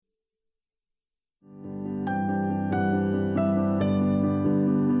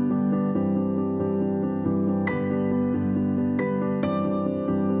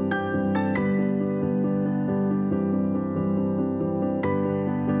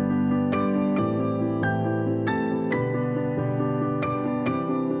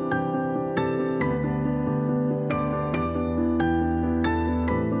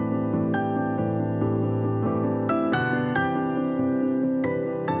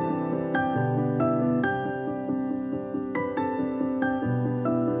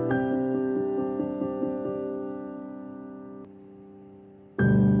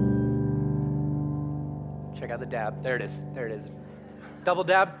dab. There it is. There it is. Double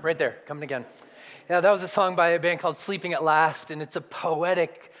dab, right there, coming again. Yeah, that was a song by a band called Sleeping at Last, and it's a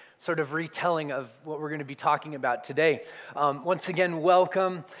poetic sort of retelling of what we're going to be talking about today. Once again,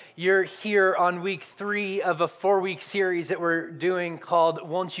 welcome. You're here on week 3 of a 4-week series that we're doing called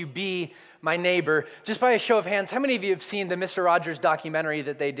Won't You Be My Neighbor? Just by a show of hands, how many of you have seen the Mr. Rogers documentary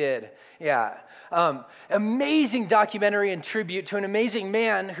that they did? Yeah. Amazing documentary and tribute to an amazing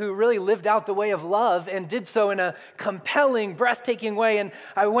man who really lived out the way of love and did so in a compelling, breathtaking way. And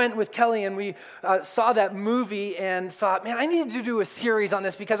I went with Kelly and we saw that movie and thought, man, I need to do a series on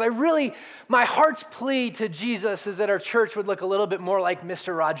this because my heart's plea to Jesus is that our church would look a little bit more like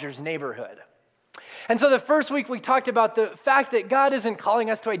Mr. Rogers' Neighborhood. And so the first week we talked about the fact that God isn't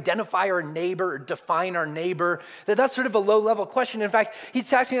calling us to identify our neighbor or define our neighbor, that's sort of a low-level question. In fact,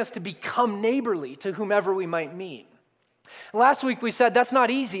 he's asking us to become neighborly to whomever we might meet. Last week we said that's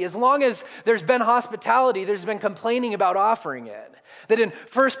not easy. As long as there's been hospitality, there's been complaining about offering it. That in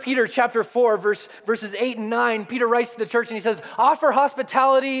 1 Peter chapter 4, verses 8 and 9, Peter writes to the church and he says, offer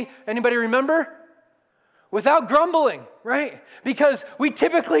hospitality, anybody remember? Without grumbling, right? Because we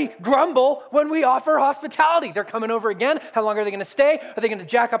typically grumble when we offer hospitality. They're coming over again. How long are they going to stay? Are they going to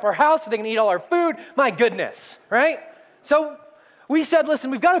jack up our house? Are they going to eat all our food? My goodness, right? So we said,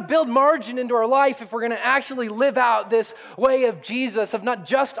 listen, we've got to build margin into our life if we're going to actually live out this way of Jesus, of not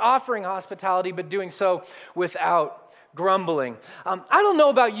just offering hospitality, but doing so without grumbling. I don't know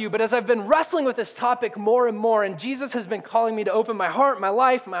about you, but as I've been wrestling with this topic more and more, and Jesus has been calling me to open my heart, my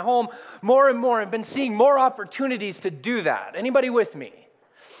life, my home more and more, I've been seeing more opportunities to do that. Anybody with me?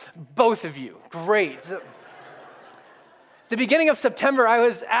 Both of you. Great. The beginning of September, I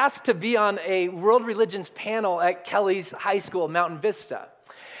was asked to be on a world religions panel at Kelly's high school, Mountain Vista.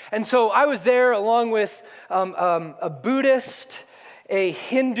 And so I was there along with a Buddhist, a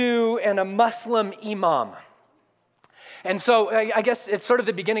Hindu, and a Muslim imam. And so I guess it's sort of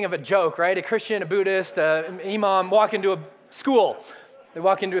the beginning of a joke, right? A Christian, a Buddhist, an imam walk into a school. They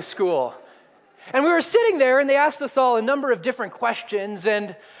walk into a school. And we were sitting there, and they asked us all a number of different questions.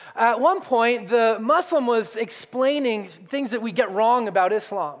 And at one point, the Muslim was explaining things that we get wrong about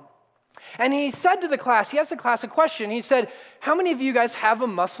Islam. And he said to the class, he asked the class a question. He said, how many of you guys have a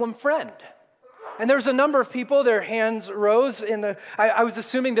Muslim friend? And there was a number of people, their hands rose. I was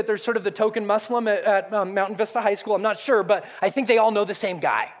assuming that there's sort of the token Muslim at Mountain Vista High School. I'm not sure, but I think they all know the same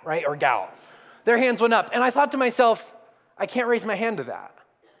guy, right, or gal. Their hands went up. And I thought to myself, I can't raise my hand to that.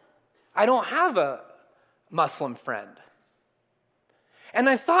 I don't have a Muslim friend. And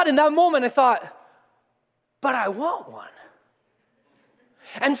I thought in that moment, but I want one.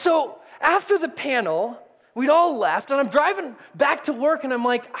 And so after the panel, we'd all left, and I'm driving back to work, and I'm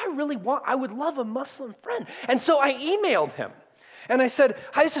like, I would love a Muslim friend. And so I emailed him, and I said,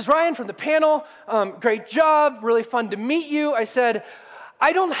 hi, this is Ryan from the panel. Great job, really fun to meet you. I said,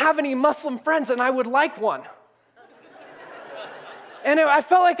 I don't have any Muslim friends, and I would like one. And I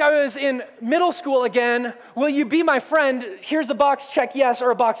felt like I was in middle school again. Will you be my friend? Here's a box, check yes,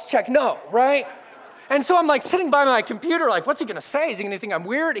 or a box, check no, right? And so I'm like sitting by my computer like, what's he going to say? Is he going to think I'm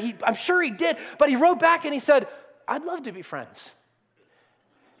weird? I'm sure he did. But he wrote back and he said, I'd love to be friends.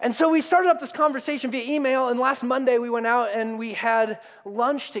 And so we started up this conversation via email. And last Monday we went out and we had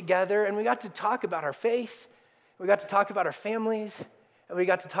lunch together. And we got to talk about our faith. We got to talk about our families. And we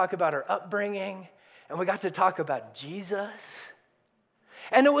got to talk about our upbringing. And we got to talk about Jesus.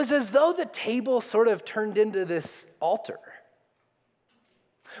 And it was as though the table sort of turned into this altar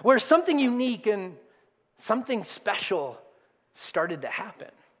where something unique and something special started to happen.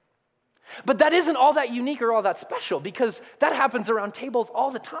 But that isn't all that unique or all that special because that happens around tables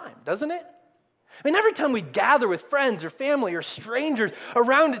all the time, doesn't it? I mean, every time we gather with friends or family or strangers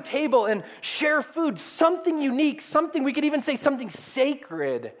around a table and share food, something unique, we could even say something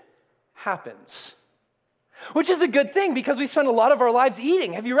sacred happens. Which is a good thing because we spend a lot of our lives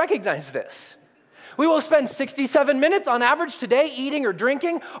eating. Have you recognized this? We will spend 67 minutes on average today eating or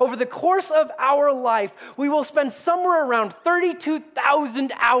drinking. Over the course of our life, we will spend somewhere around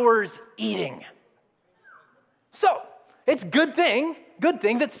 32,000 hours eating. So, it's good thing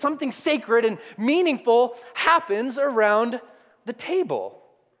that something sacred and meaningful happens around the table.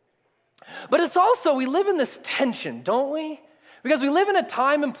 But it's also, we live in this tension, don't we? Because we live in a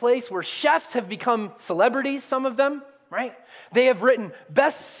time and place where chefs have become celebrities, some of them, right? They have written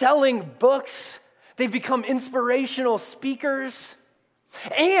best-selling books. They've become inspirational speakers.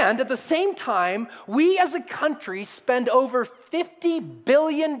 And at the same time, we as a country spend over $50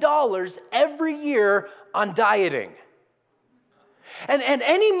 billion every year on dieting. And at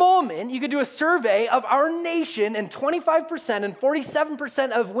any moment, you could do a survey of our nation, and 25% and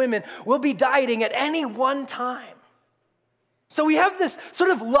 47% of women will be dieting at any one time. So we have this sort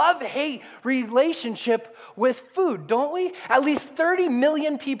of love-hate relationship with food, don't we? At least 30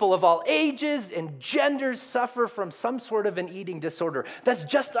 million people of all ages and genders suffer from some sort of an eating disorder. That's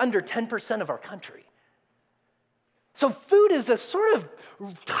just under 10% of our country. So food is a sort of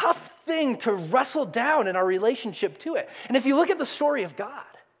tough thing to wrestle down in our relationship to it. And if you look at the story of God,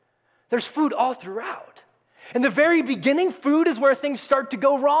 there's food all throughout. In the very beginning, food is where things start to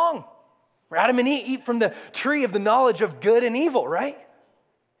go wrong. Where Adam and Eve eat from the tree of the knowledge of good and evil, right?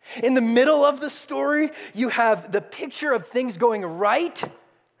 In the middle of the story, you have the picture of things going right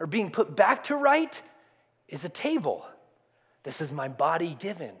or being put back to right is a table. This is my body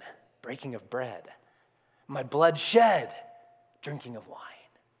given, breaking of bread. My blood shed, drinking of wine.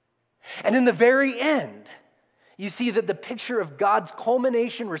 And in the very end, you see that the picture of God's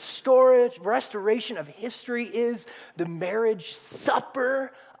culmination, restoration of history is the marriage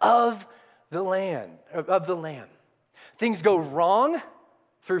supper of the Lamb. Things go wrong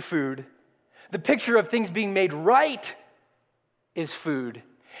through food. The picture of things being made right is food.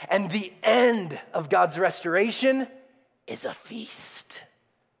 And the end of God's restoration is a feast.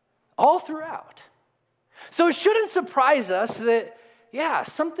 All throughout. So it shouldn't surprise us that,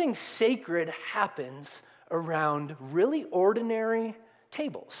 something sacred happens around really ordinary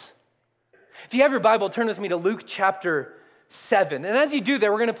tables. If you have your Bible, turn with me to Luke chapter 7. And as you do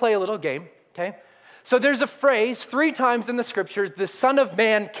that, we're going to play a little game, okay? So there's a phrase 3 times in the scriptures, the Son of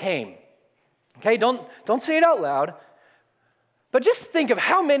Man came. Okay, don't say it out loud. But just think of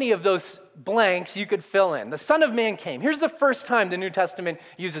how many of those blanks you could fill in. The Son of Man came. Here's the first time the New Testament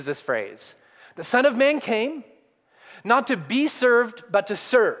uses this phrase. The Son of Man came, not to be served, but to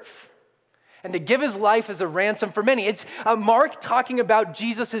serve, and to give his life as a ransom for many. It's Mark talking about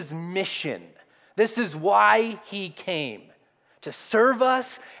Jesus' mission. This is why he came, to serve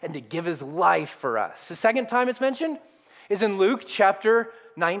us and to give his life for us. The second time it's mentioned is in Luke chapter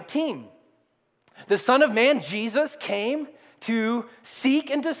 19. The Son of Man, Jesus, came to seek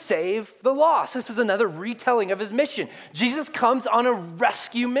and to save the lost. This is another retelling of his mission. Jesus comes on a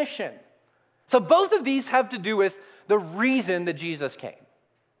rescue mission. So both of these have to do with the reason that Jesus came.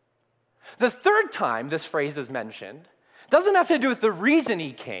 The third time this phrase is mentioned doesn't have to do with the reason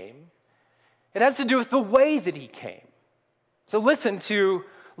he came. It has to do with the way that he came. So listen to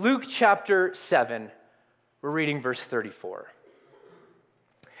Luke chapter 7. We're reading verse 34.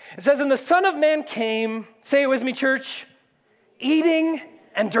 It says, "And the Son of Man came," say it with me, church, "eating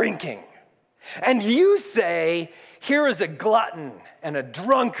and drinking. And you say, here is a glutton and a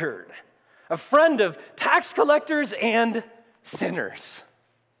drunkard, a friend of tax collectors and sinners."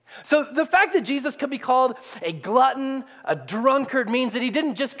 So the fact that Jesus could be called a glutton, a drunkard, means that he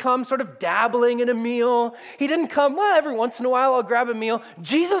didn't just come sort of dabbling in a meal. He didn't come, every once in a while I'll grab a meal.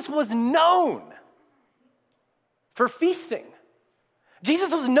 Jesus was known for feasting.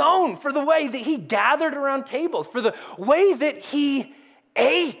 Jesus was known for the way that he gathered around tables, for the way that he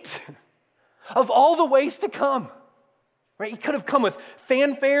ate, of all the ways to come. Right? He could have come with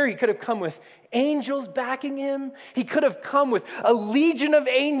fanfare. He could have come with angels backing him. He could have come with a legion of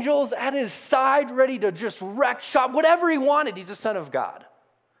angels at his side, ready to just wreck shop. Whatever he wanted, he's the Son of God.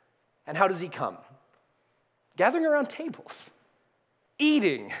 And how does he come? Gathering around tables,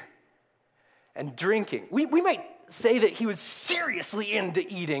 eating and drinking. We might say that he was seriously into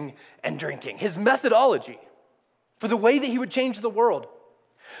eating and drinking. His methodology for the way that he would change the world,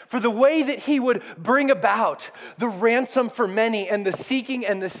 for the way that he would bring about the ransom for many and the seeking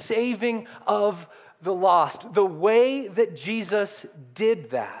and the saving of the lost. The way that Jesus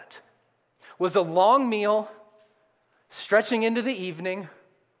did that was a long meal stretching into the evening,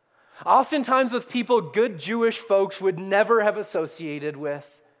 oftentimes with people good Jewish folks would never have associated with.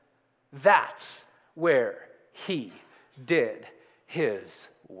 That's where he did his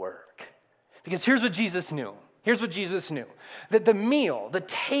work. Because here's what Jesus knew. That the meal, the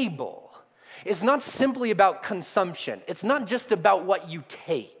table, is not simply about consumption. It's not just about what you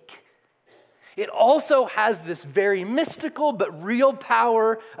take. It also has this very mystical but real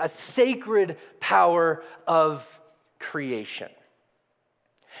power, a sacred power of creation.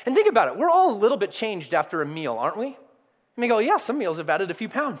 And think about it. We're all a little bit changed after a meal, aren't we? You may go, yeah, some meals have added a few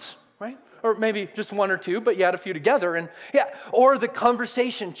pounds, right? Or maybe just 1 or 2, but you add a few together. And or the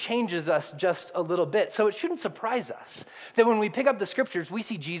conversation changes us just a little bit. So it shouldn't surprise us that when we pick up the scriptures, we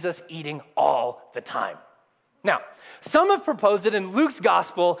see Jesus eating all the time. Now, some have proposed that in Luke's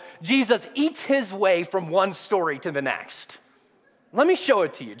gospel, Jesus eats his way from one story to the next. Let me show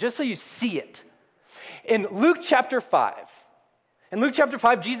it to you, just so you see it. In Luke chapter 5, In Luke chapter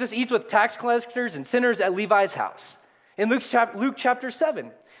 5, Jesus eats with tax collectors and sinners at Levi's house. In Luke chapter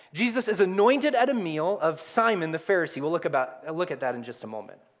 7, Jesus is anointed at a meal of Simon the Pharisee. We'll look at that in just a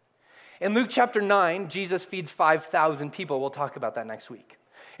moment. In Luke chapter 9, Jesus feeds 5,000 people. We'll talk about that next week.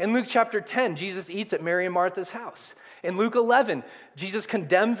 In Luke chapter 10, Jesus eats at Mary and Martha's house. In Luke 11, Jesus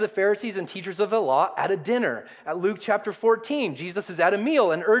condemns the Pharisees and teachers of the law at a dinner. At Luke chapter 14, Jesus is at a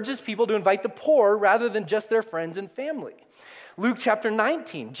meal and urges people to invite the poor rather than just their friends and family. Luke chapter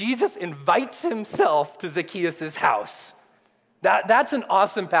 19, Jesus invites himself to Zacchaeus' house. That's an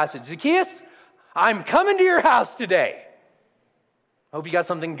awesome passage. Zacchaeus, I'm coming to your house today. Hope you got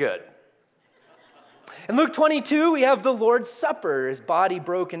something good. In Luke 22, we have the Lord's Supper, his body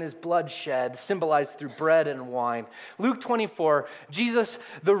broken, his blood shed, symbolized through bread and wine. Luke 24, Jesus,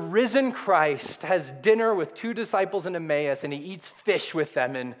 the risen Christ, has dinner with 2 disciples in Emmaus, and he eats fish with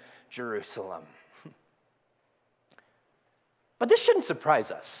them in Jerusalem. But this shouldn't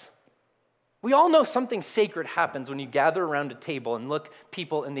surprise us. We all know something sacred happens when you gather around a table and look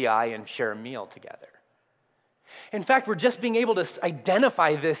people in the eye and share a meal together. In fact, we're just being able to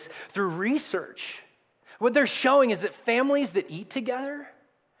identify this through research. What they're showing is that families that eat together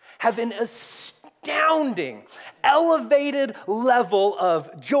have an astounding, elevated level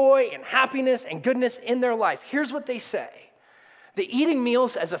of joy and happiness and goodness in their life. Here's what they say. The eating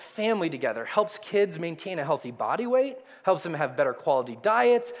meals as a family together helps kids maintain a healthy body weight, helps them have better quality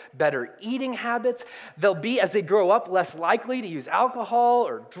diets, better eating habits. They'll be, as they grow up, less likely to use alcohol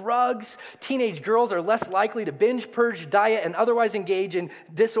or drugs. Teenage girls are less likely to binge, purge, diet, and otherwise engage in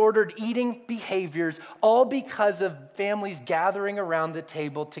disordered eating behaviors, all because of families gathering around the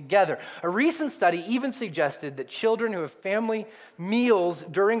table together. A recent study even suggested that children who have family meals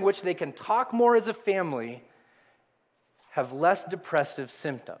during which they can talk more as a family have less depressive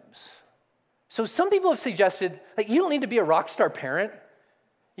symptoms. So some people have suggested, you don't need to be a rock star parent.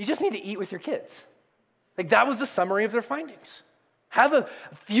 You just need to eat with your kids. That was the summary of their findings. Have a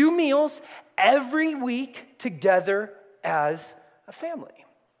few meals every week together as a family.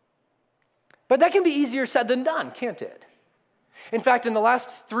 But that can be easier said than done, can't it? In fact, in the last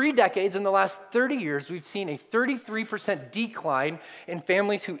 3 decades, in the last 30 years, we've seen a 33% decline in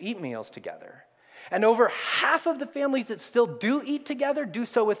families who eat meals together. And over half of the families that still do eat together do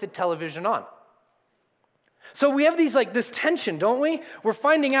so with the television on. So we have this tension, don't we? We're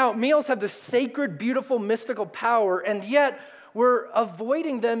finding out meals have this sacred, beautiful, mystical power, and yet we're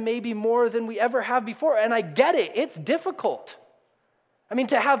avoiding them maybe more than we ever have before. And I get it. It's difficult.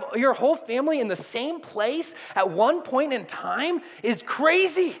 To have your whole family in the same place at one point in time is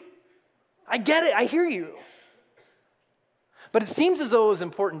crazy. I get it. I hear you. But it seems as though it was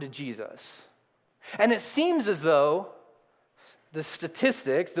important to Jesus. And it seems as though the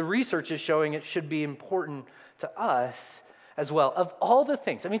statistics, the research is showing it should be important to us as well. Of all the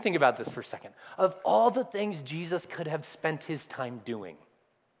things, think about this for a second. Of all the things Jesus could have spent his time doing,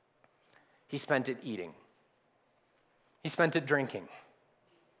 he spent it eating. He spent it drinking.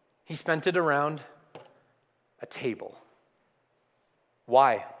 He spent it around a table.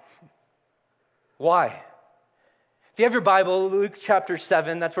 Why? Why? If you have your Bible, Luke chapter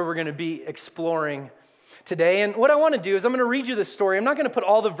 7, that's where we're going to be exploring today. And what I want to do is I'm going to read you the story. I'm not going to put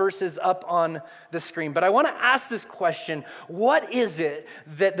all the verses up on the screen, but I want to ask this question. What is it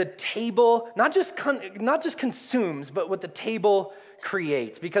that the table not just consumes, but what the table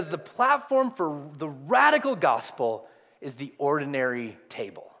creates? Because the platform for the radical gospel is the ordinary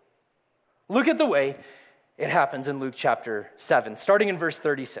table. Look at the way it happens in Luke chapter 7, starting in verse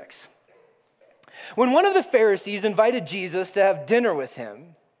 36. When one of the Pharisees invited Jesus to have dinner with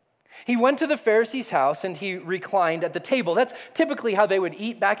him, he went to the Pharisee's house and he reclined at the table. That's typically how they would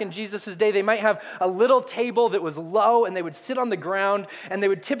eat back in Jesus' day. They might have a little table that was low and they would sit on the ground and they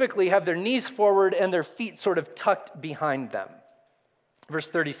would typically have their knees forward and their feet sort of tucked behind them. Verse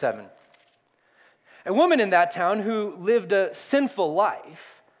 37. A woman in that town who lived a sinful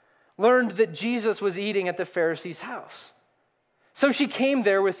life learned that Jesus was eating at the Pharisee's house. So she came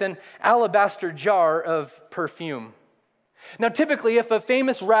there with an alabaster jar of perfume. Now, typically, if a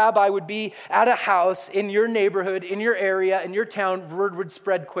famous rabbi would be at a house in your neighborhood, in your area, in your town, word would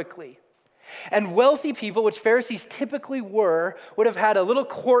spread quickly. And wealthy people, which Pharisees typically were, would have had a little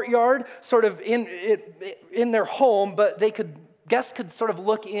courtyard sort of in their home, but guests could sort of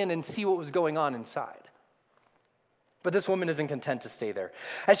look in and see what was going on inside. But this woman isn't content to stay there.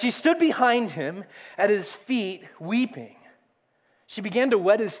 As she stood behind him at his feet, weeping, she began to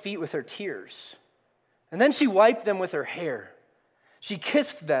wet his feet with her tears. And then she wiped them with her hair. She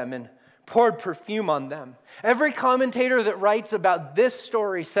kissed them and poured perfume on them. Every commentator that writes about this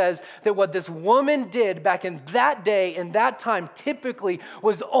story says that what this woman did back in that day, in that time, typically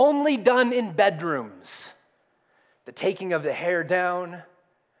was only done in bedrooms. The taking of the hair down,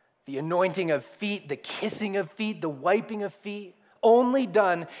 the anointing of feet, the kissing of feet, the wiping of feet, only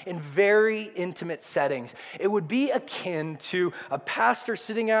done in very intimate settings. It would be akin to a pastor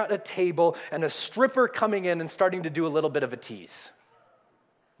sitting at a table and a stripper coming in and starting to do a little bit of a tease.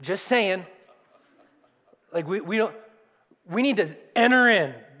 Just saying. Like we need to enter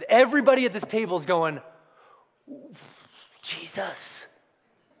in. Everybody at this table is going, Jesus,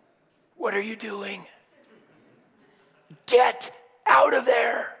 what are you doing? Get out of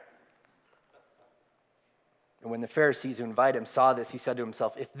there. And when the Pharisees who invited him saw this, he said to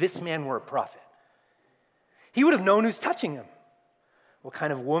himself, if this man were a prophet, he would have known who's touching him, what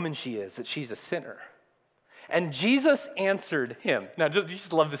kind of woman she is, that she's a sinner. And Jesus answered him. Now, you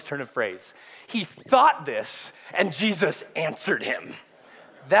just love this turn of phrase. He thought this, and Jesus answered him.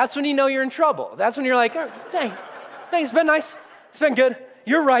 That's when you know you're in trouble. That's when you're like, oh, thanks, it's been nice. It's been good.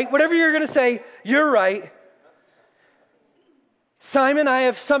 You're right. Whatever you're going to say, you're right. Simon, I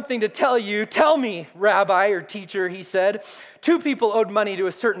have something to tell you. Tell me, Rabbi or teacher, he said. 2 people owed money to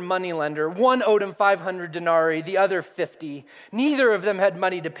a certain moneylender. One owed him 500 denarii, the other 50. Neither of them had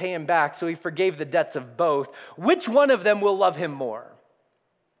money to pay him back, so he forgave the debts of both. Which one of them will love him more?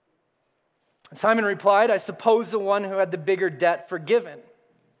 Simon replied, I suppose the one who had the bigger debt forgiven.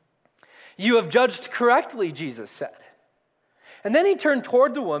 You have judged correctly, Jesus said. And then he turned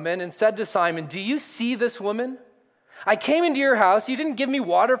toward the woman and said to Simon, do you see this woman? I came into your house, you didn't give me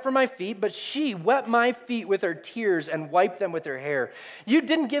water for my feet, but she wet my feet with her tears and wiped them with her hair. You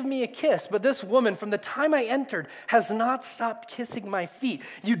didn't give me a kiss, but this woman, from the time I entered, has not stopped kissing my feet.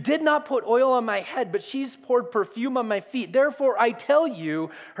 You did not put oil on my head, but she's poured perfume on my feet. Therefore, I tell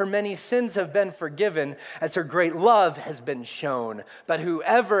you, her many sins have been forgiven, as her great love has been shown. But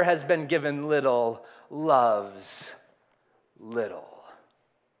whoever has been given little loves little.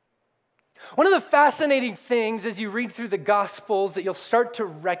 One of the fascinating things as you read through the Gospels that you'll start to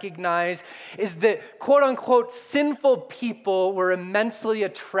recognize is that quote-unquote sinful people were immensely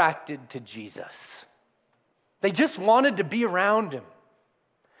attracted to Jesus. They just wanted to be around him.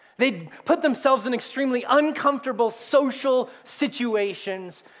 They put themselves in extremely uncomfortable social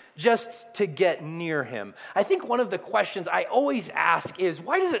situations just to get near him. I think one of the questions I always ask is,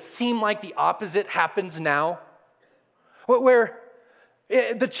 why does it seem like the opposite happens now? Where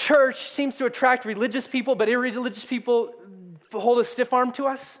the church seems to attract religious people, but irreligious people hold a stiff arm to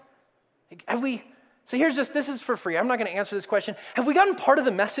us? So this is for free. I'm not going to answer this question. Have we gotten part of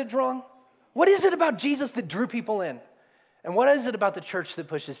the message wrong? What is it about Jesus that drew people in? And what is it about the church that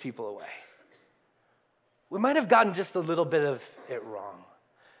pushes people away? We might have gotten just a little bit of it wrong.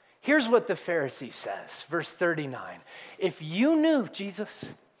 Here's what the Pharisee says, verse 39. If you knew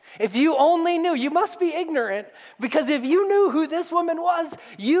Jesus, if you only knew, you must be ignorant, because if you knew who this woman was,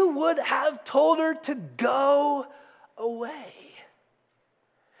 you would have told her to go away.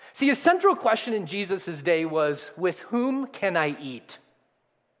 See, a central question in Jesus' day was, with whom can I eat?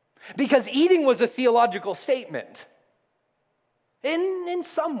 Because eating was a theological statement. In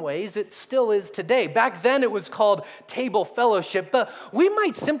some ways, it still is today. Back then, it was called table fellowship, but we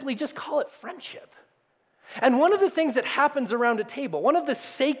might simply just call it friendship. And one of the things that happens around a table, one of the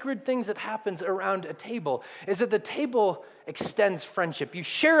sacred things that happens around a table is that the table extends friendship. You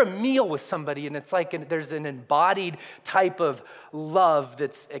share a meal with somebody and it's like there's an embodied type of love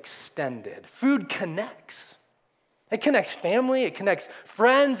that's extended. Food connects. It connects family, it connects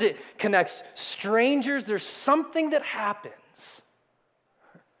friends, it connects strangers. There's something that happens.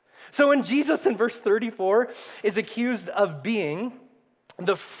 So when Jesus in verse 34 is accused of being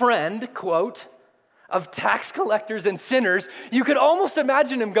the friend, quote, of tax collectors and sinners, you could almost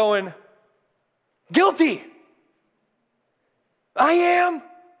imagine him going, guilty. I am.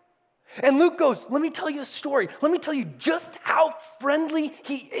 And Luke goes, let me tell you a story. Let me tell you just how friendly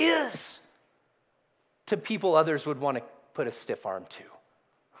he is to people others would want to put a stiff arm to.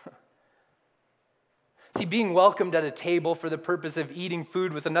 See, being welcomed at a table for the purpose of eating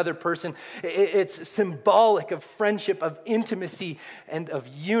food with another person, it's symbolic of friendship, of intimacy, and of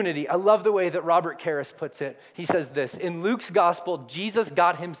unity. I love the way that Robert Karras puts it. He says this, in Luke's gospel, Jesus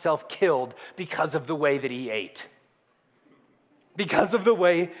got himself killed because of the way that he ate. Because of the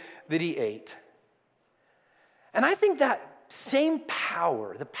way that he ate. And I think that same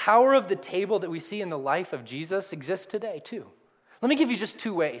power, the power of the table that we see in the life of Jesus, exists today too. Let me give you just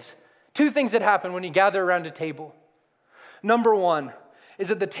 2 ways. 2 things that happen when you gather around a table. Number 1 is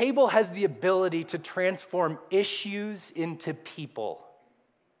that the table has the ability to transform issues into people.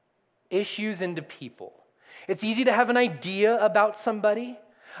 issues into people. It's easy to have an idea about somebody,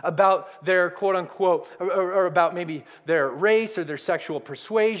 about their quote unquote, or about maybe their race or their sexual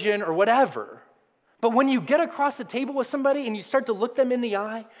persuasion or whatever. But when you get across the table with somebody and you start to look them in the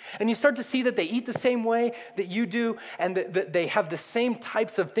eye and you start to see that they eat the same way that you do and that they have the same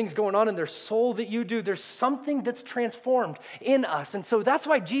types of things going on in their soul that you do, there's something that's transformed in us. And so that's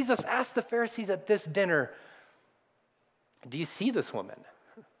why Jesus asked the Pharisees at this dinner, do you see this woman?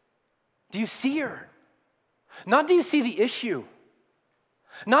 Do you see her? Not do you see the issue.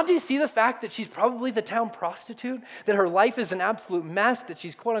 Not do you see the fact that she's probably the town prostitute, that her life is an absolute mess, that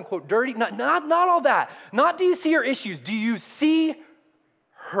she's quote unquote dirty. Not all that. Not do you see her issues. Do you see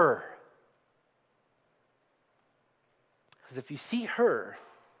her? Because if you see her,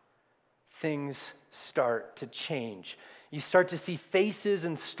 things start to change. You start to see faces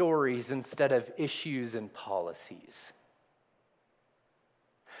and stories instead of issues and policies.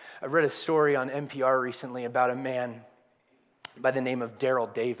 I read a story on NPR recently about a man by the name of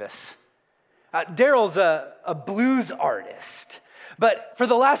Daryl Davis. Daryl's a blues artist, but for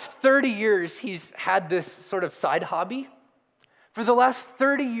the last 30 years, he's had this sort of side hobby. For the last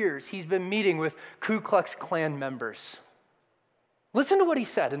 30 years, he's been meeting with Ku Klux Klan members. Listen to what he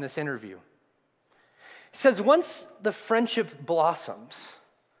said in this interview. He says, once the friendship blossoms,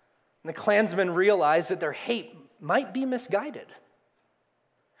 and the Klansmen realize that their hate might be misguided.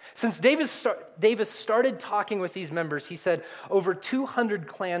 Since Davis started talking with these members, he said over 200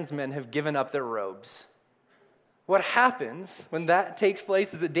 Klansmen have given up their robes. What happens when that takes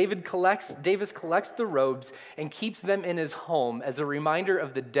place is that Davis collects the robes and keeps them in his home as a reminder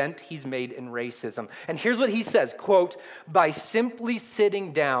of the dent he's made in racism. And here's what he says, quote, by simply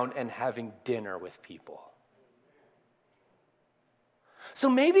sitting down and having dinner with people. So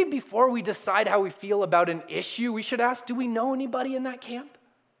maybe before we decide how we feel about an issue, we should ask, do we know anybody in that camp?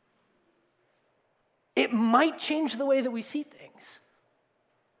 It might change the way that we see things.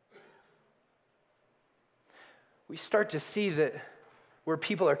 We start to see that where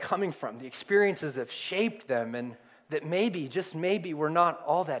people are coming from, the experiences that have shaped them, and that maybe, just maybe, we're not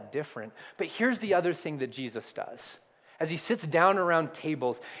all that different. But here's the other thing that Jesus does. As he sits down around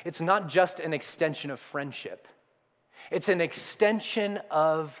tables, it's not just an extension of friendship. It's an extension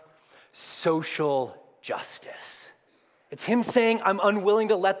of social justice. It's him saying, I'm unwilling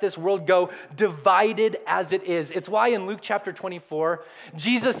to let this world go divided as it is. It's why in Luke chapter 24,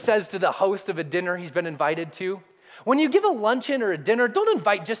 Jesus says to the host of a dinner he's been invited to, when you give a luncheon or a dinner, don't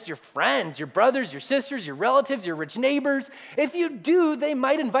invite just your friends, your brothers, your sisters, your relatives, your rich neighbors. If you do, they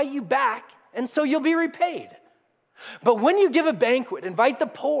might invite you back, and so you'll be repaid. But when you give a banquet, invite the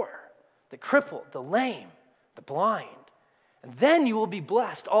poor, the crippled, the lame, the blind. And then you will be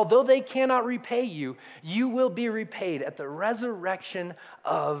blessed. Although they cannot repay you, you will be repaid at the resurrection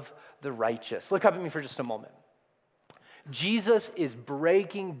of the righteous. Look up at me for just a moment. Jesus is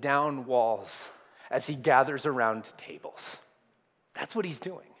breaking down walls as he gathers around tables. That's what he's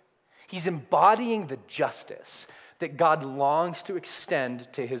doing. He's embodying the justice that God longs to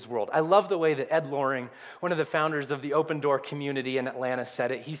extend to his world. I love the way that Ed Loring, one of the founders of the Open Door community in Atlanta,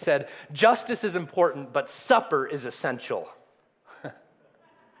 said it. He said, justice is important, but supper is essential.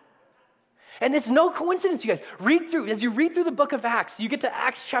 And it's no coincidence, you guys. As you read through the book of Acts, you get to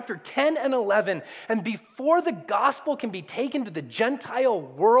Acts chapter 10 and 11, and before the gospel can be taken to the Gentile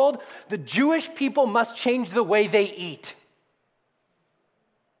world, the Jewish people must change the way they eat.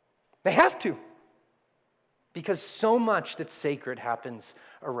 They have to, because so much that's sacred happens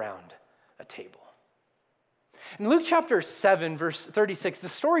around a table. In Luke chapter 7, verse 36, the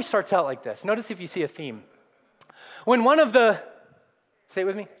story starts out like this. Notice if you see a theme. When one of the, say it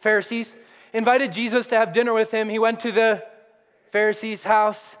with me, Pharisees invited Jesus to have dinner with him, he went to the Pharisee's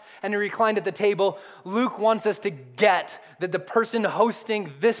house and he reclined at the table. Luke wants us to get that the person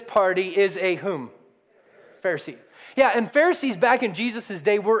hosting this party is a whom? Pharisee. Yeah, and Pharisees back in Jesus'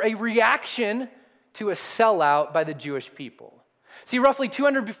 day were a reaction to a sellout by the Jewish people. See, roughly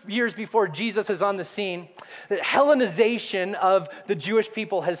 200 years before Jesus is on the scene, the Hellenization of the Jewish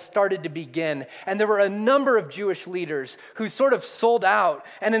people has started to begin. And there were a number of Jewish leaders who sort of sold out.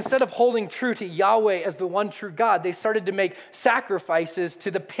 And instead of holding true to Yahweh as the one true God, they started to make sacrifices to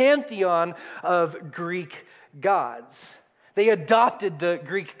the pantheon of Greek gods. They adopted the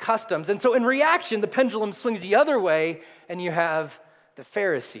Greek customs. And so in reaction, the pendulum swings the other way, and you have the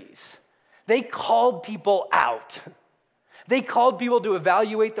Pharisees. They called people out. They called people to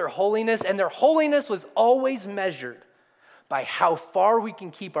evaluate their holiness, and their holiness was always measured by how far we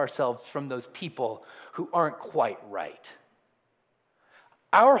can keep ourselves from those people who aren't quite right.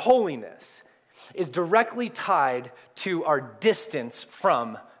 Our holiness is directly tied to our distance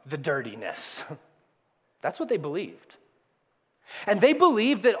from the dirtiness. That's what they believed. And they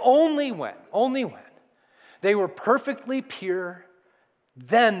believed that only when they were perfectly pure,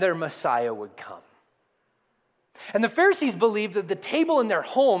 then their Messiah would come. And the Pharisees believed that the table in their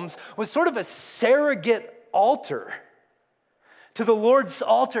homes was sort of a surrogate altar to the Lord's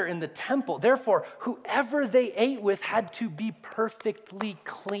altar in the temple. Therefore, whoever they ate with had to be perfectly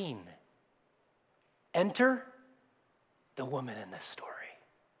clean. Enter the woman in this story.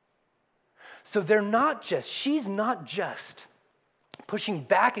 So she's not just pushing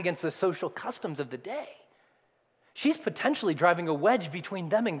back against the social customs of the day. She's potentially driving a wedge between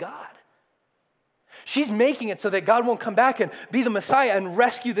them and God. She's making it so that God won't come back and be the Messiah and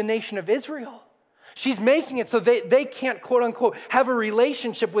rescue the nation of Israel. She's making it so they can't, quote unquote, have a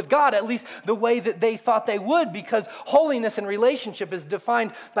relationship with God, at least the way that they thought they would, because holiness and relationship is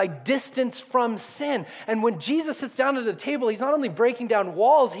defined by distance from sin. And when Jesus sits down at the table, he's not only breaking down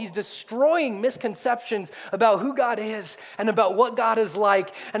walls, he's destroying misconceptions about who God is and about what God is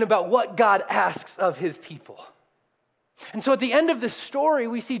like and about what God asks of his people. And so at the end of this story,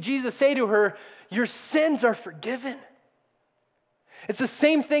 we see Jesus say to her, "Your sins are forgiven." It's the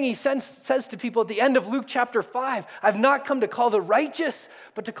same thing he says to people at the end of Luke chapter 5. "I've not come to call the righteous,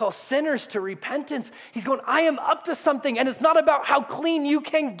 but to call sinners to repentance." He's going, I am up to something, and it's not about how clean you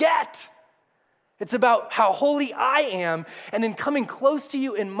can get. It's about how holy I am, and in coming close to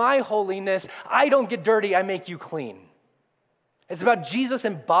you in my holiness, I don't get dirty, I make you clean. It's about Jesus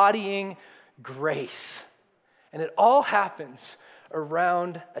embodying grace. And it all happens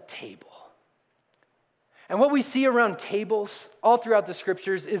around a table. And what we see around tables all throughout the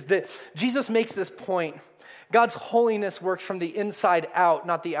scriptures is that Jesus makes this point. God's holiness works from the inside out,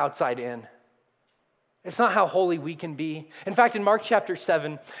 not the outside in. It's not how holy we can be. In fact, in Mark chapter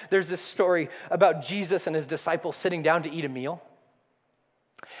 7, there's this story about Jesus and his disciples sitting down to eat a meal.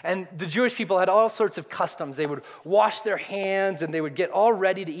 And the Jewish people had all sorts of customs. They would wash their hands and they would get all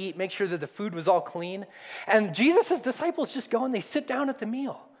ready to eat, make sure that the food was all clean. And Jesus' disciples just go and they sit down at the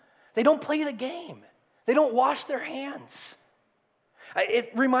meal. They don't play the game. They don't wash their hands.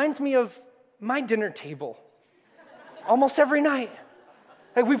 It reminds me of my dinner table almost every night.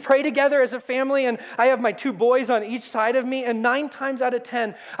 Like we pray together as a family, and I have my 2 boys on each side of me, and 9 times out of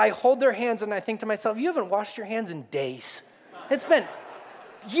 10, I hold their hands and I think to myself, you haven't washed your hands in days. It's been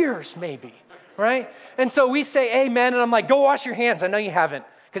years maybe, right? And so we say amen, and I'm like, go wash your hands. I know you haven't,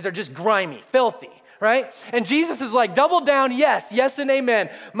 because they're just grimy, filthy, right? And Jesus is like, double down, yes and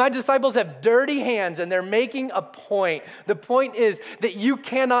amen. My disciples have dirty hands, and they're making a point. The point is that you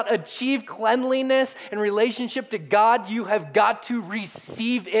cannot achieve cleanliness in relationship to God. You have got to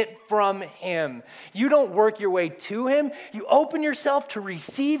receive it from him. You don't work your way to him. You open yourself to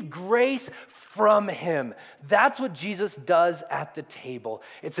receive grace from him. That's what Jesus does at the table.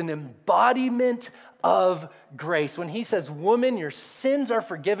 It's an embodiment of grace. When he says, "Woman, your sins are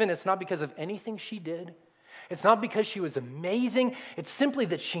forgiven," it's not because of anything she did. It's not because she was amazing. It's simply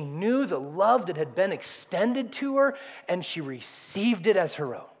that she knew the love that had been extended to her and she received it as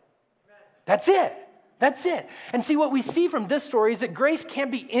her own. That's it. That's it. And see, what we see from this story is that grace can't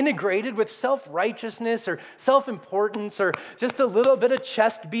be integrated with self-righteousness or self-importance or just a little bit of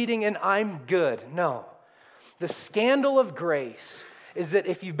chest beating and I'm good. No. The scandal of grace is that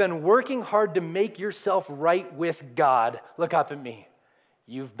if you've been working hard to make yourself right with God, look up at me,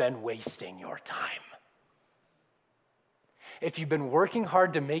 you've been wasting your time. If you've been working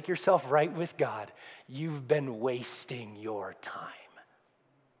hard to make yourself right with God, you've been wasting your time.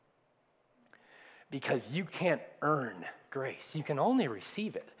 Because you can't earn grace. You can only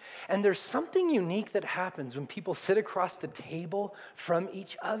receive it. And there's something unique that happens when people sit across the table from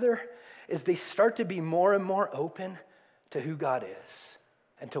each other is they start to be more and more open to who God is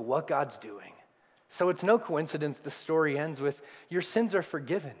and to what God's doing. So it's no coincidence the story ends with, your sins are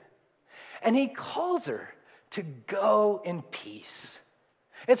forgiven. And he calls her to go in peace.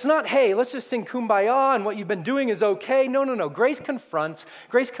 It's not, hey, let's just sing Kumbaya and what you've been doing is okay. No. Grace confronts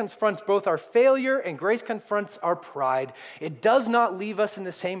both our failure and grace confronts our pride. It does not leave us in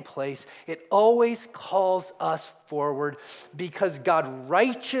the same place. It always calls us forward because God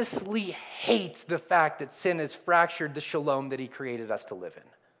righteously hates the fact that sin has fractured the shalom that he created us to live in.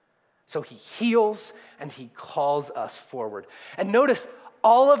 So he heals and he calls us forward. And notice,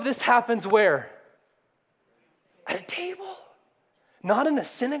 all of this happens where? At a table. Not in a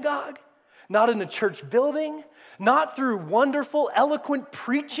synagogue, not in a church building, not through wonderful, eloquent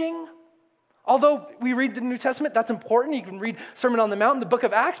preaching. Although we read the New Testament, that's important. You can read Sermon on the Mount in the book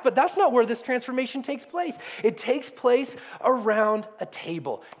of Acts, but that's not where this transformation takes place. It takes place around a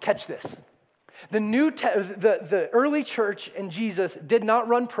table. Catch this. The early church and Jesus did not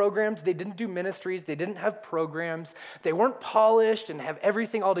run programs. They didn't do ministries. They didn't have programs. They weren't polished and have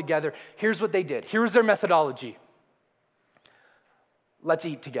everything all together. Here's what they did. Here's their methodology. Let's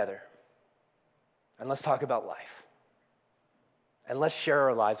eat together. And let's talk about life. And let's share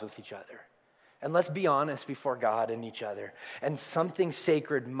our lives with each other. And let's be honest before God and each other. And something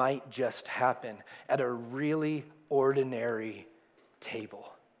sacred might just happen at a really ordinary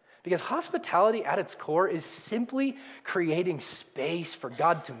table. Because hospitality at its core is simply creating space for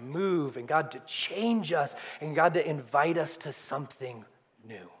God to move and God to change us and God to invite us to something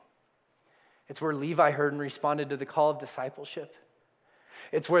new. It's where Levi heard and responded to the call of discipleship.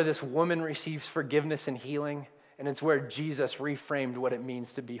 It's where this woman receives forgiveness and healing. And it's where Jesus reframed what it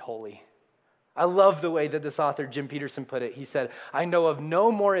means to be holy. I love the way that this author, Jim Peterson, put it. He said, I know of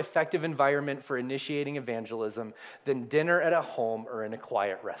no more effective environment for initiating evangelism than dinner at a home or in a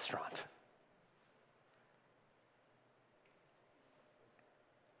quiet restaurant.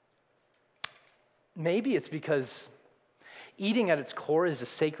 Maybe it's because eating at its core is a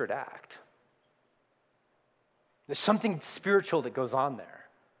sacred act. There's something spiritual that goes on there.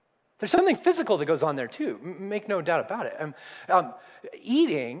 There's something physical that goes on there too. Make no doubt about it.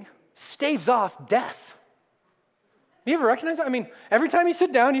 Eating staves off death. You ever recognize that? I mean, every time you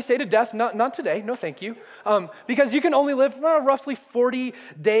sit down, you say to death, not today, no thank you. Because you can only live roughly 40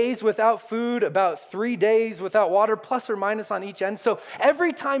 days without food, about 3 days without water, plus or minus on each end. So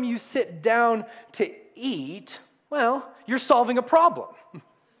every time you sit down to eat, well, you're solving a problem.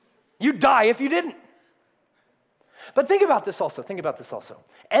 You'd die if you didn't. But think about this also.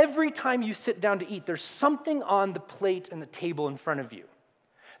 Every time you sit down to eat, there's something on the plate and the table in front of you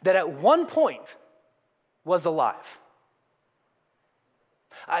that at one point was alive.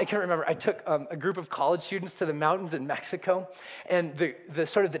 I can remember I took a group of college students to the mountains in Mexico, and the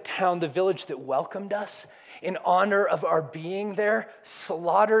sort of the town, the village that welcomed us, in honor of our being there,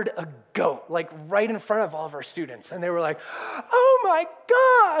 slaughtered a goat, like right in front of all of our students. And they were like, oh my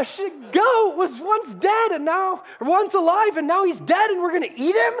gosh, a goat was once dead and now, or once alive and now he's dead and we're gonna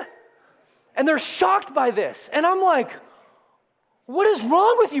eat him? And they're shocked by this. And I'm like, what is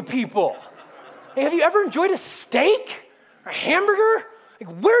wrong with you people? Hey, have you ever enjoyed a steak or a hamburger?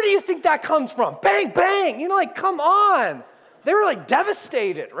 Like, where do you think that comes from? Bang, bang. Come on. They were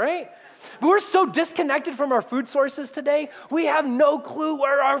devastated, right? But we're so disconnected from our food sources today, we have no clue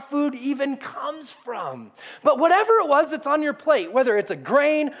where our food even comes from. But whatever it was that's on your plate, whether it's a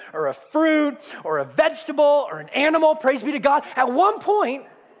grain or a fruit or a vegetable or an animal, praise be to God, at one point,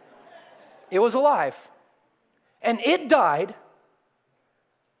 it was alive. And it died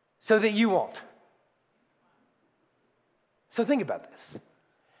so that you won't. So think about this.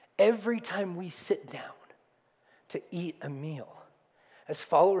 Every time we sit down to eat a meal, as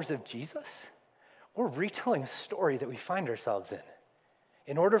followers of Jesus, we're retelling a story that we find ourselves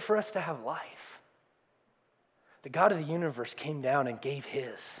in order for us to have life. The God of the universe came down and gave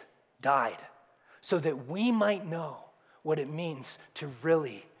his, died, so that we might know what it means to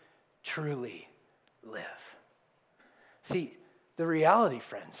really, truly live. See, the reality,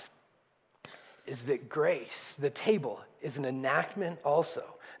 friends, is that grace, the table, is an enactment also,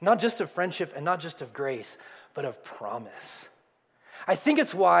 not just of friendship and not just of grace, but of promise. I think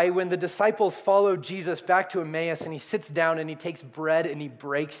it's why when the disciples followed Jesus back to Emmaus and he sits down and he takes bread and he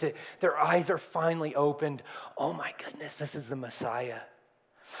breaks it, their eyes are finally opened. Oh my goodness, this is the Messiah.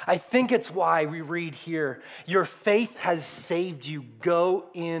 I think it's why we read here, your faith has saved you, go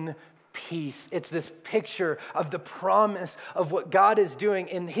in peace. It's this picture of the promise of what God is doing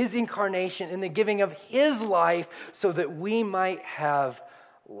in his incarnation, in the giving of his life so that we might have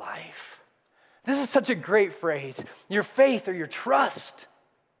life. This is such a great phrase. Your faith or your trust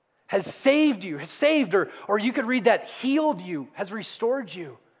has saved you, or you could read that healed you, has restored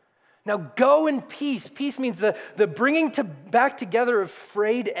you. Now go in peace. Peace means the bringing back together of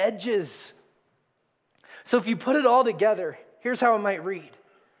frayed edges. So if you put it all together, here's how it might read.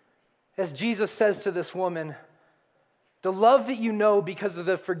 As Jesus says to this woman, the love that you know because of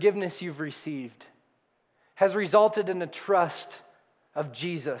the forgiveness you've received has resulted in a trust of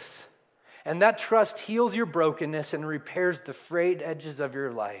Jesus. And that trust heals your brokenness and repairs the frayed edges of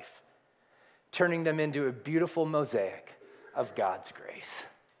your life, turning them into a beautiful mosaic of God's grace.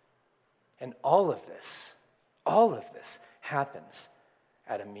 And all of this happens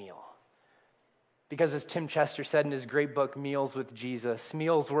at a meal. Because as Tim Chester said in his great book, Meals with Jesus,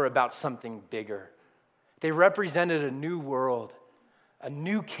 meals were about something bigger. They represented a new world, a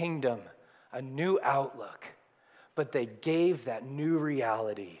new kingdom, a new outlook, but they gave that new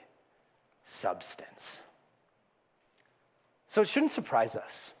reality substance. So it shouldn't surprise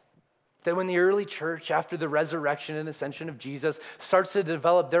us That when the early church, after the resurrection and ascension of Jesus, starts to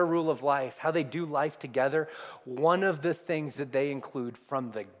develop their rule of life, how they do life together, one of the things that they include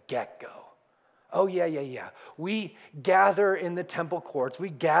from the get-go. Oh, yeah. We gather in the temple courts. We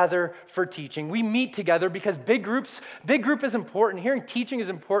gather for teaching. We meet together because big group is important. Hearing teaching is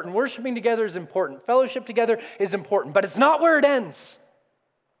important. Worshiping together is important. Fellowship together is important. But it's not where it ends.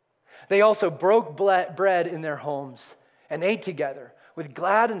 They also broke bread in their homes and ate together with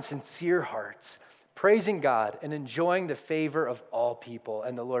glad and sincere hearts, praising God and enjoying the favor of all people.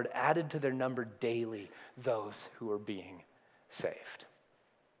 And the Lord added to their number daily those who were being saved.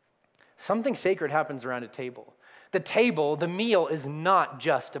 Something sacred happens around a table. The table, the meal, is not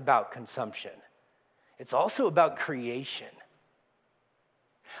just about consumption. It's also about creation.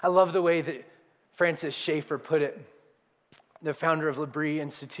 I love the way that Francis Schaeffer put it, the founder of L'Abri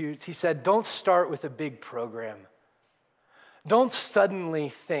Institutes. He said, don't start with a big program. Don't suddenly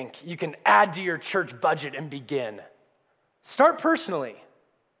think you can add to your church budget and begin. Start personally.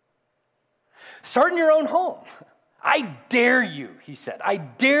 Start in your own home. I dare you, he said. I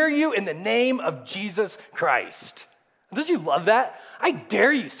dare you in the name of Jesus Christ. Don't you love that? I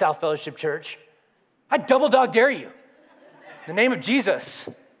dare you, South Fellowship Church. I double dog dare you. In the name of Jesus.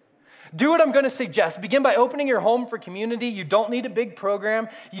 Do what I'm going to suggest. Begin by opening your home for community. You don't need a big program.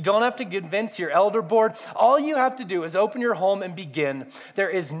 You don't have to convince your elder board. All you have to do is open your home and begin. There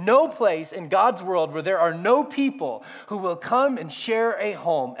is no place in God's world where there are no people who will come and share a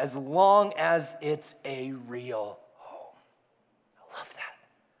home as long as it's a real home. I love that.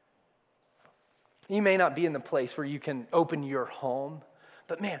 You may not be in the place where you can open your home,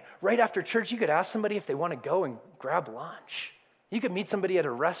 but man, right after church, you could ask somebody if they want to go and grab lunch. You could meet somebody at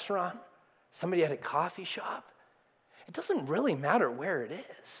a restaurant, somebody at a coffee shop. It doesn't really matter where it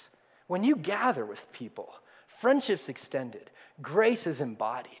is. When you gather with people, friendship's extended, grace is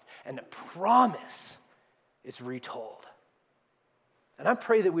embodied, and the promise is retold. And I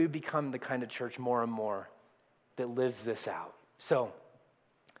pray that we would become the kind of church more and more that lives this out. So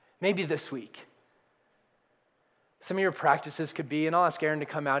maybe this week, some of your practices could be, and I'll ask Aaron to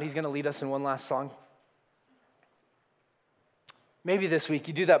come out. He's going to lead us in one last song. Maybe this week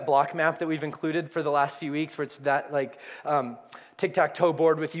you do that block map that we've included for the last few weeks where it's that tic-tac-toe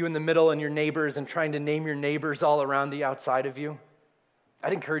board with you in the middle and your neighbors and trying to name your neighbors all around the outside of you.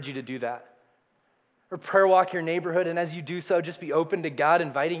 I'd encourage you to do that. Or prayer walk your neighborhood, and as you do so, just be open to God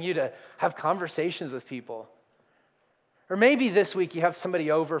inviting you to have conversations with people. Or maybe this week you have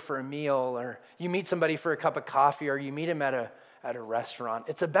somebody over for a meal, or you meet somebody for a cup of coffee, or you meet them at a restaurant.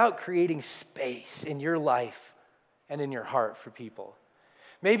 It's about creating space in your life and in your heart for people.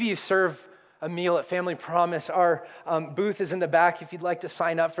 Maybe you serve a meal at Family Promise. Our booth is in the back if you'd like to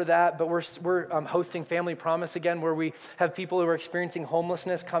sign up for that, but we're hosting Family Promise again, where we have people who are experiencing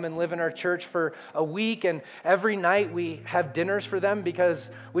homelessness come and live in our church for a week, and every night we have dinners for them because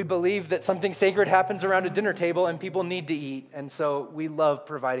we believe that something sacred happens around a dinner table and people need to eat, and so we love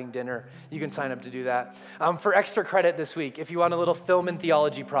providing dinner. You can sign up to do that. For extra credit this week, if you want a little film and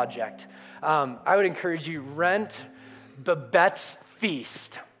theology project, I would encourage you, rent Babette's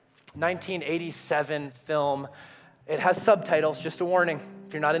Feast, 1987 film. It has subtitles, just a warning.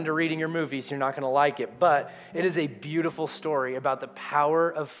 If you're not into reading your movies, you're not going to like it. But it is a beautiful story about the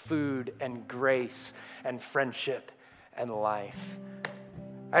power of food and grace and friendship and life.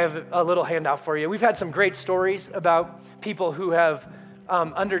 I have a little handout for you. We've had some great stories about people who have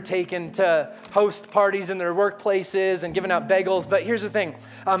undertaken to host parties in their workplaces and given out bagels. But here's the thing.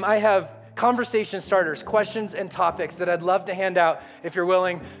 I have conversation starters, questions and topics that I'd love to hand out if you're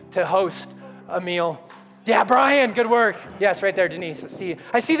willing to host a meal. Yeah, Brian, good work. Yes, right there, Denise.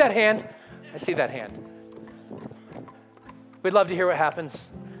 I see that hand. We'd love to hear what happens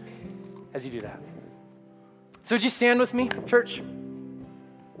as you do that. So would you stand with me, church?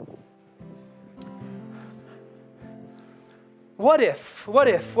 What if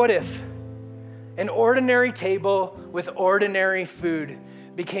an ordinary table with ordinary food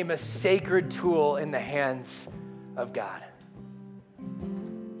became a sacred tool in the hands of God?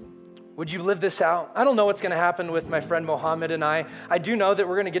 Would you live this out? I don't know what's going to happen with my friend Mohammed and I. I do know that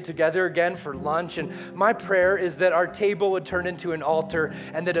we're going to get together again for lunch, and my prayer is that our table would turn into an altar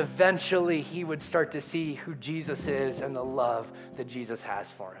and that eventually he would start to see who Jesus is and the love that Jesus has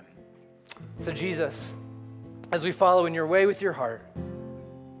for him. So Jesus, as we follow in your way with your heart,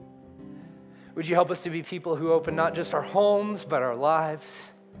 would you help us to be people who open not just our homes, but our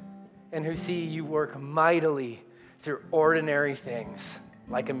lives, and who see you work mightily through ordinary things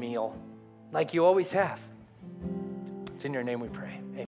like a meal, like you always have. It's in your name we pray. Amen.